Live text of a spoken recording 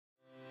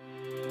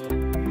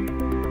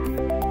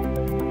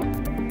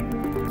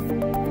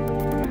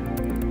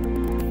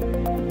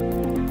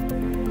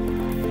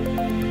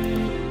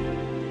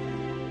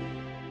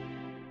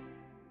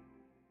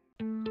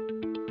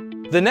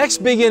The next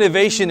big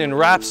innovation in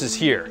wraps is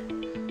here.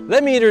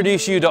 Let me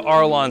introduce you to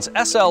Arlon's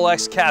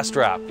SLX Cast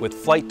Wrap with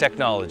FLITE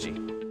Technology.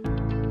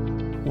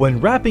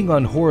 When wrapping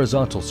on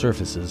horizontal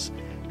surfaces,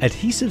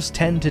 adhesives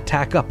tend to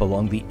tack up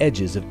along the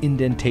edges of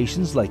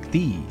indentations like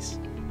these.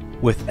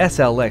 With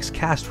SLX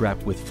Cast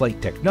Wrap with FLITE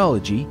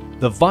Technology,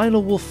 the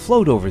vinyl will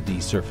float over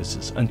these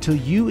surfaces until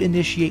you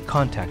initiate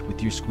contact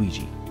with your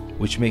squeegee,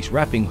 which makes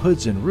wrapping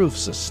hoods and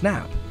roofs a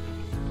snap.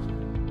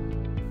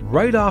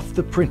 Right off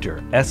the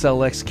printer,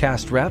 SLX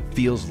Cast Wrap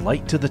feels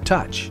light to the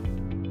touch.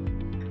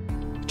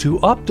 To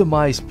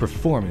optimize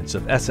performance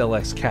of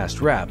SLX Cast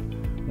Wrap,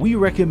 we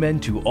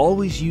recommend to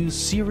always use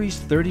Series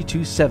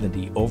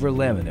 3270 over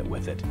laminate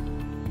with it.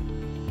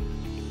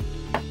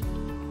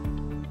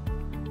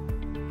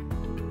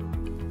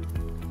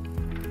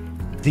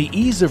 The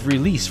ease of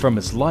release from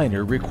its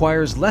liner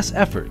requires less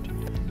effort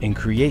and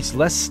creates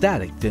less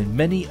static than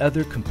many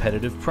other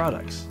competitive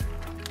products.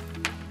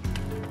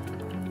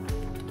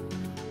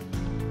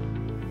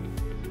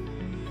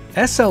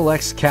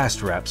 SLX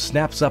Cast Wrap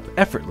snaps up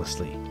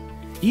effortlessly,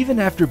 even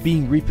after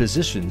being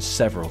repositioned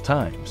several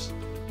times.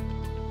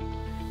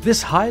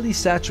 This highly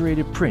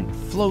saturated print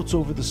floats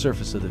over the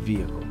surface of the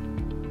vehicle.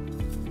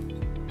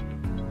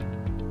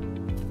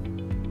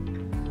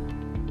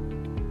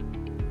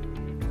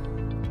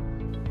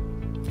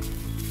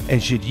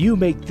 And should you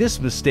make this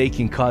mistake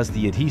and cause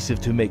the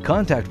adhesive to make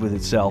contact with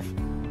itself,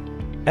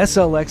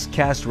 SLX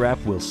Cast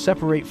Wrap will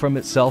separate from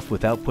itself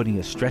without putting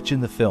a stretch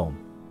in the film,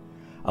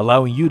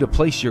 allowing you to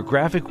place your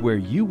graphic where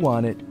you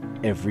want it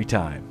every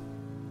time.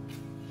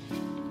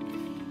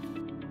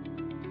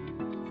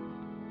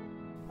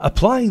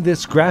 Applying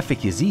this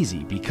graphic is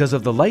easy because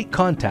of the light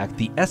contact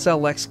the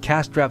SLX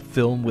Cast Wrap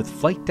film with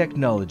FLITE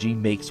Technology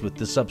makes with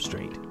the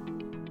substrate.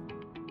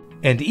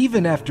 And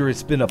even after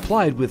it's been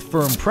applied with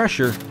firm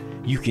pressure,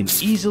 you can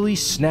easily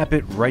snap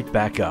it right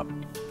back up.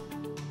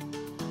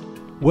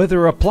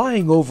 Whether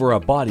applying over a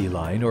body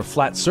line or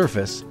flat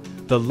surface,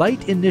 the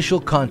light initial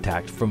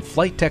contact from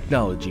FLITE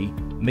Technology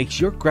makes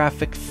your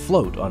graphic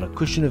float on a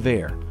cushion of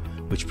air,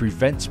 which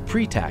prevents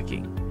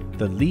pre-tacking,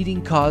 the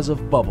leading cause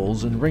of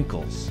bubbles and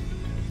wrinkles.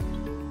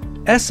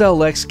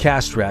 SLX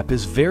Cast Wrap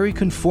is very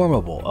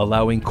conformable,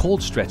 allowing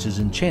cold stretches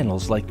in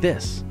channels like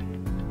this.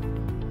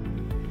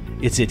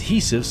 Its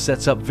adhesive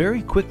sets up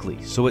very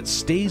quickly, so it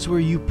stays where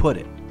you put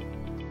it.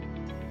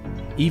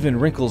 Even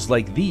wrinkles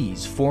like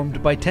these,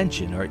 formed by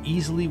tension, are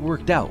easily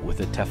worked out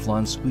with a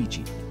Teflon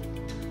squeegee.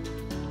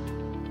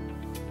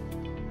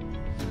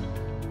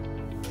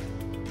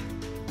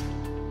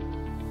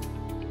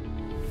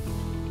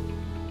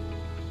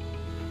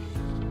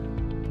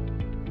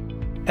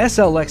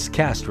 SLX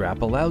Cast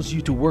Wrap allows you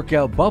to work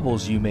out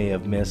bubbles you may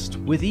have missed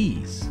with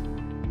ease.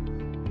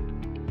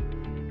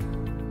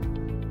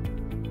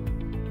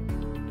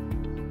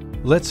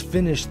 Let's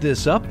finish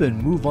this up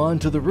and move on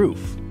to the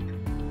roof.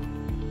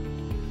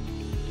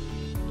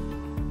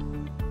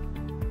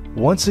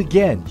 Once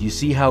again, you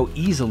see how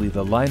easily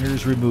the liner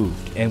is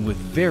removed and with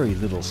very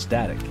little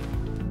static.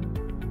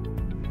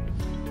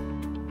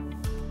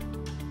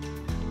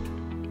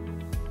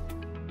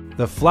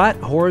 The flat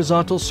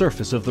horizontal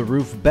surface of the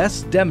roof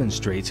best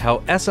demonstrates how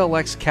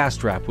SLX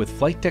Cast Wrap with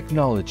FLITE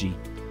Technology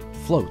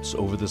floats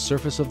over the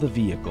surface of the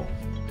vehicle.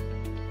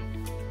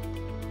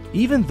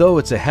 Even though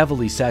it's a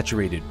heavily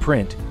saturated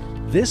print,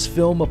 this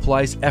film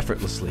applies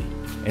effortlessly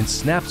and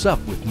snaps up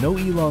with no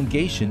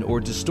elongation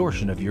or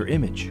distortion of your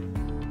image.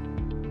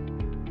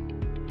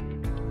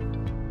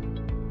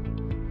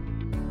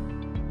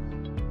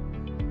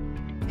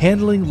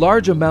 Handling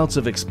large amounts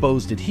of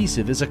exposed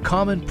adhesive is a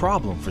common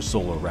problem for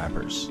solar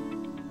wrappers.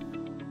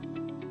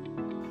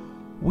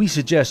 We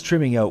suggest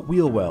trimming out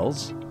wheel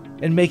wells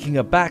and making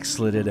a back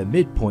slit at a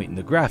midpoint in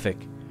the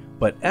graphic,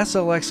 but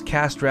SLX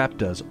Cast Wrap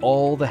does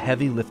all the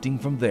heavy lifting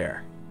from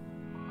there.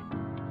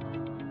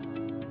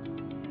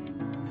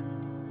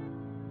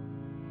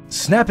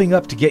 Snapping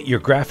up to get your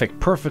graphic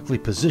perfectly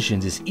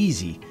positioned is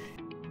easy,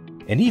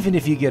 and even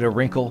if you get a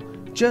wrinkle,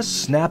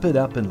 just snap it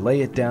up and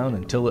lay it down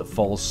until it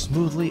falls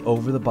smoothly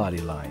over the body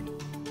line.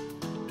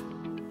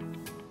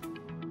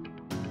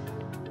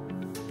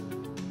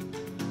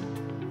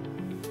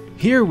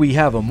 Here we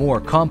have a more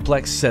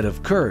complex set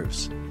of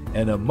curves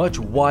and a much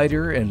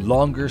wider and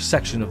longer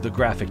section of the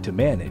graphic to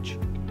manage.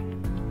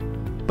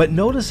 But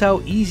notice how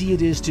easy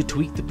it is to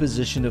tweak the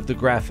position of the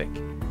graphic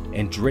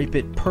and drape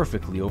it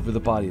perfectly over the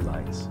body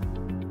lines.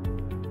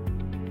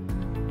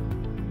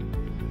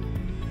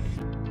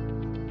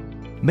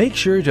 Make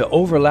sure to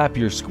overlap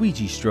your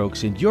squeegee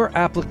strokes and your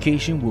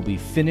application will be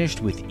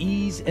finished with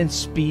ease and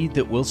speed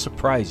that will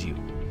surprise you.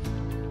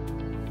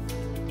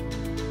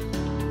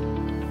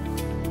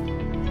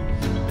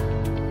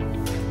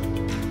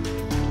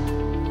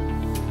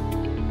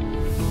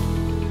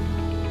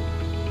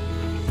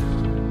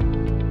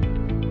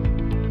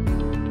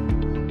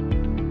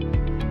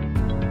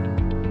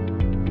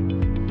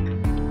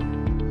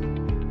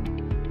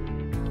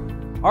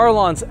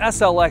 Arlon's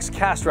SLX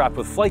Cast Wrap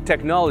with FLITE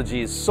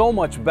Technology is so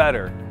much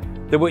better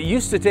that what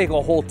used to take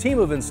a whole team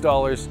of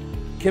installers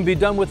can be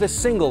done with a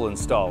single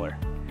installer.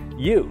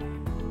 You